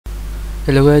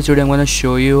Hello guys, today I'm gonna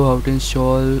show you how to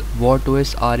install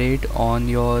WattOS R8 on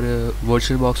your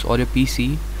VirtualBox or your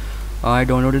PC. I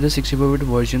downloaded the 64-bit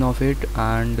version of it,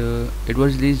 and it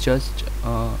was released just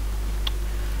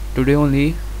today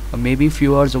only, maybe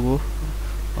few hours ago.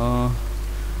 Uh,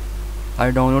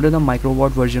 I downloaded the microwatt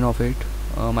version of it.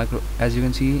 As you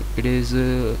can see, it is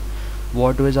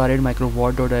WattOS R8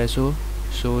 microwatt.iso.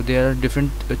 So there are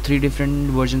three different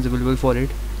versions available for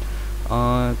it.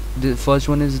 The first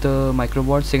one is the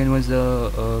microwatt, second one is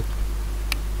the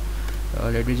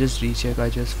let me just recheck, I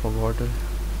just forgot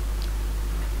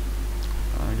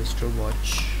just to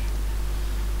watch.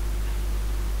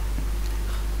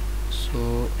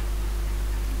 So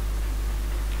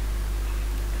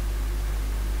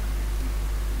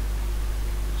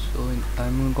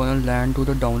I'm gonna land to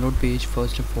the download page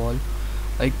first of all.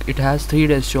 Like, it has three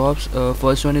desktops.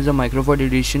 First one is the microwatt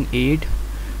edition 8,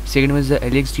 second one is the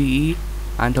LXDE,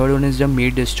 and third one is the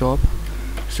made desktop.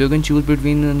 So you can choose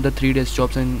between the three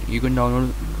desktops and you can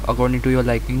download according to your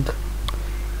liking.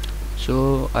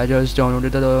 So I just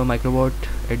downloaded the microwatt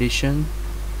edition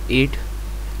 8,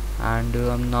 and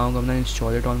I'm now gonna install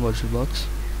it on VirtualBox.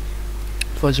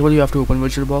 First of all, you have to open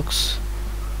VirtualBox,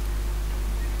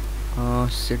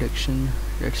 selection,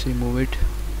 let's remove it.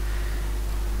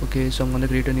 Okay, so I'm gonna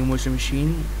create a new virtual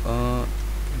machine.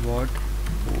 Watt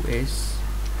OS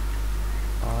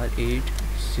R8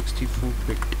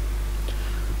 64-bit.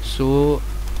 So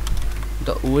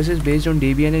the OS is based on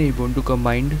Debian and Ubuntu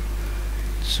combined,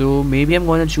 so maybe I'm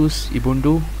gonna choose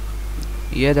Ubuntu.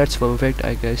 Yeah, that's perfect,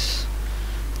 I guess.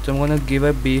 So I'm gonna give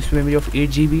a base memory of 8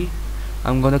 GB.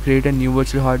 I'm gonna create a new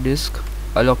virtual hard disk,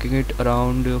 allocking it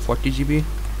around 40 GB.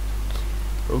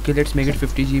 Okay, let's make it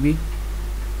 50 GB.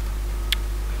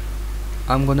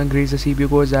 I'm gonna increase the CPU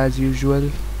cores as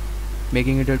usual,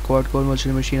 making it a quad core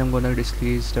virtual machine. I'm gonna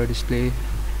decrease the display.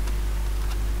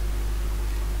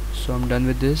 So I'm done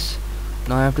with this.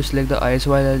 Now I have to select the ISO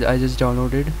file I just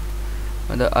downloaded,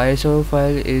 and the ISO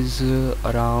file is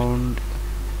around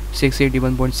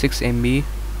 681.6 MB.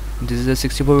 This is the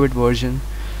 64-bit version.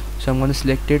 So I'm going to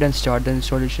select it and start the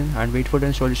installation and wait for the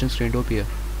installation screen to appear.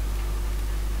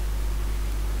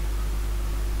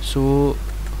 So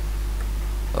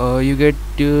you get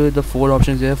the four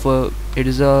options there. For it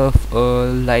is a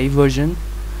live version,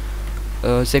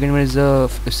 second one is the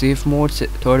safe mode,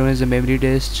 third one is the memory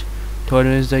test, third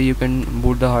one is the you can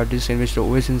boot the hard disk in which the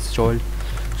OS installed.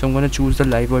 So I'm going to choose the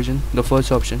live version, the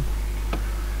first option.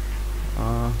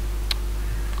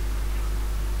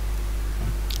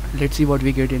 Let's see what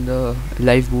we get in the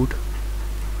live boot.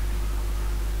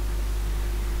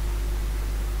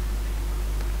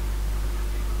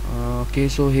 Okay,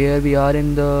 so here we are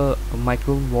in the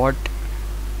microwatt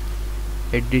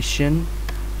edition,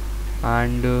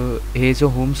 and here's a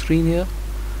home screen. Here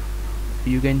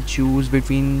you can choose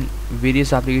between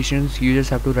various applications. You just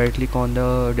have to right click on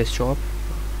the desktop,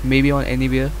 maybe on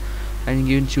anywhere, and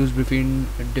you can choose between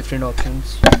different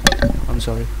options. I'm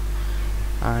sorry.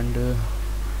 And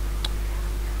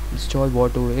install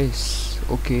WattOS.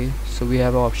 Okay, so we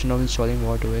have an option of installing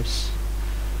WattOS.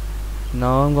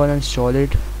 Now I'm gonna install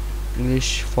it.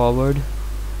 English forward.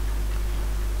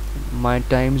 My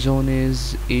time zone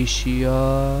is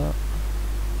Asia.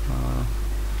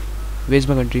 Where's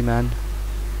my country, man?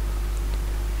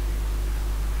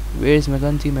 Where's my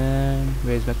country, man?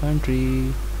 Where's my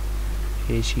country?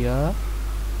 Asia.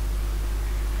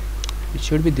 It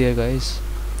should be there, guys.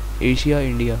 Asia,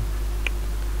 India.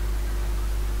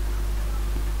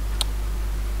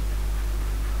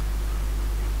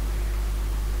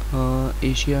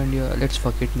 Asia, India. Let's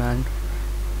fuck it, man.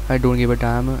 I don't give a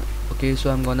damn. Okay, so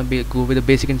I'm gonna go with the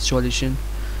basic installation.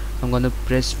 I'm gonna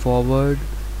press forward.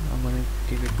 I'm gonna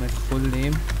give it my full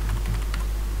name.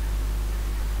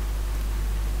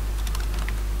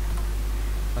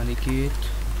 Aniket,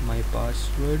 my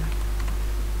password.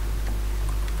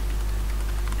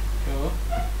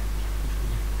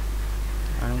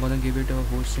 And I'm gonna give it a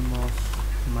hosting of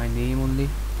my name only.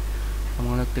 I'm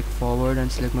gonna click forward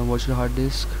and select my virtual hard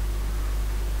disk.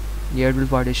 Yeah, it will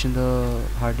partition the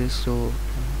hard disk, so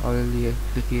I will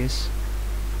click yes.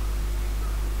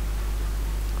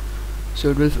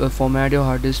 So it will format your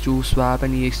hard disk to swap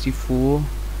and ext4,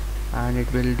 and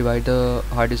it will divide the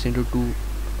hard disk into two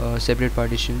separate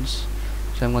partitions.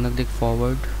 So I'm gonna click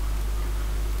forward.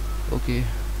 Okay,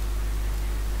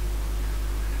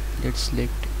 let's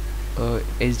select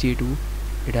SDA2.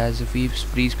 It has a free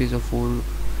space of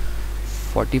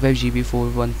 45 GB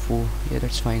 414. Yeah,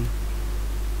 that's fine.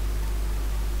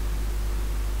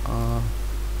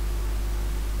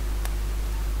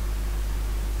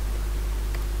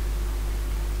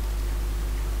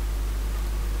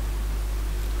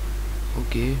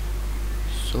 Okay,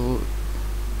 so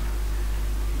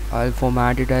I'll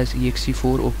format it as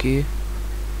exe4. Okay,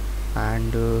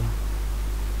 and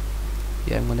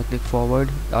yeah, I'm gonna click forward.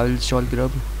 I'll install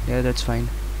grub. Yeah, that's fine.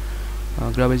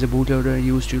 Grub is a bootloader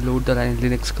used to load the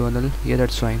Linux kernel. Yeah,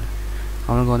 that's fine.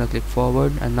 I'm gonna click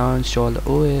forward and now install the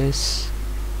OS.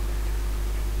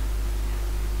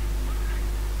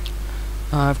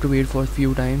 I have to wait for a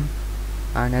few time,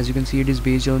 and as you can see, it is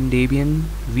based on Debian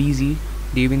VZ,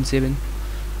 Debian 7.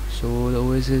 So the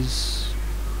OS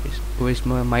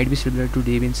might be similar to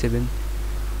Debian 7.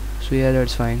 So yeah,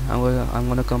 that's fine. I'm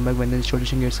gonna come back when the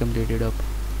installation gets completed up.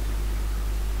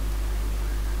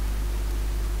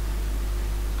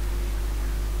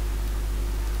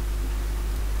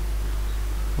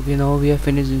 Okay, now we have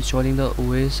finished installing the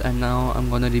OS, and now I'm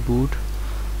gonna reboot.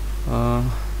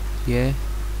 Yeah.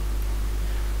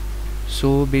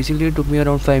 So basically, it took me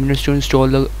around 5 minutes to install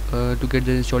the to get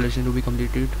the installation to be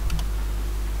completed,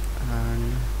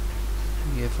 and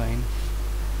yeah, fine.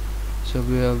 So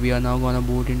we are now gonna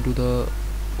boot into the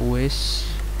OS.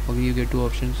 Okay, you get two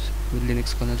options with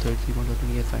Linux kernel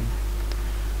 33.13. Yeah, fine.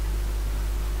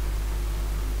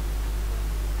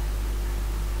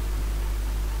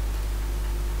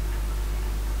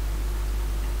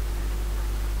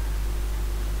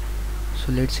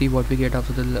 So let's see what we get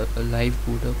after the live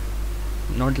boot up.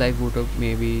 Not live boot up,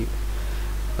 maybe.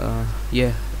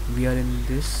 Yeah, we are in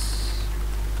this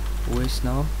OS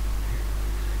now,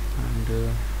 and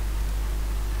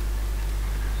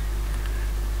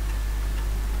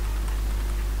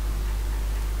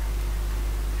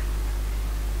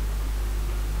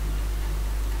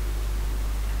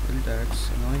well, that's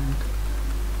annoying.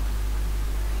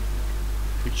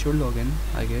 It should log in,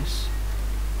 I guess.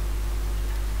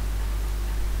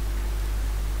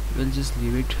 We'll just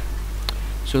leave it.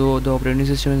 So the operating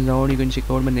system is down. You can check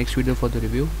out my next video for the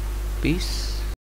review. Peace.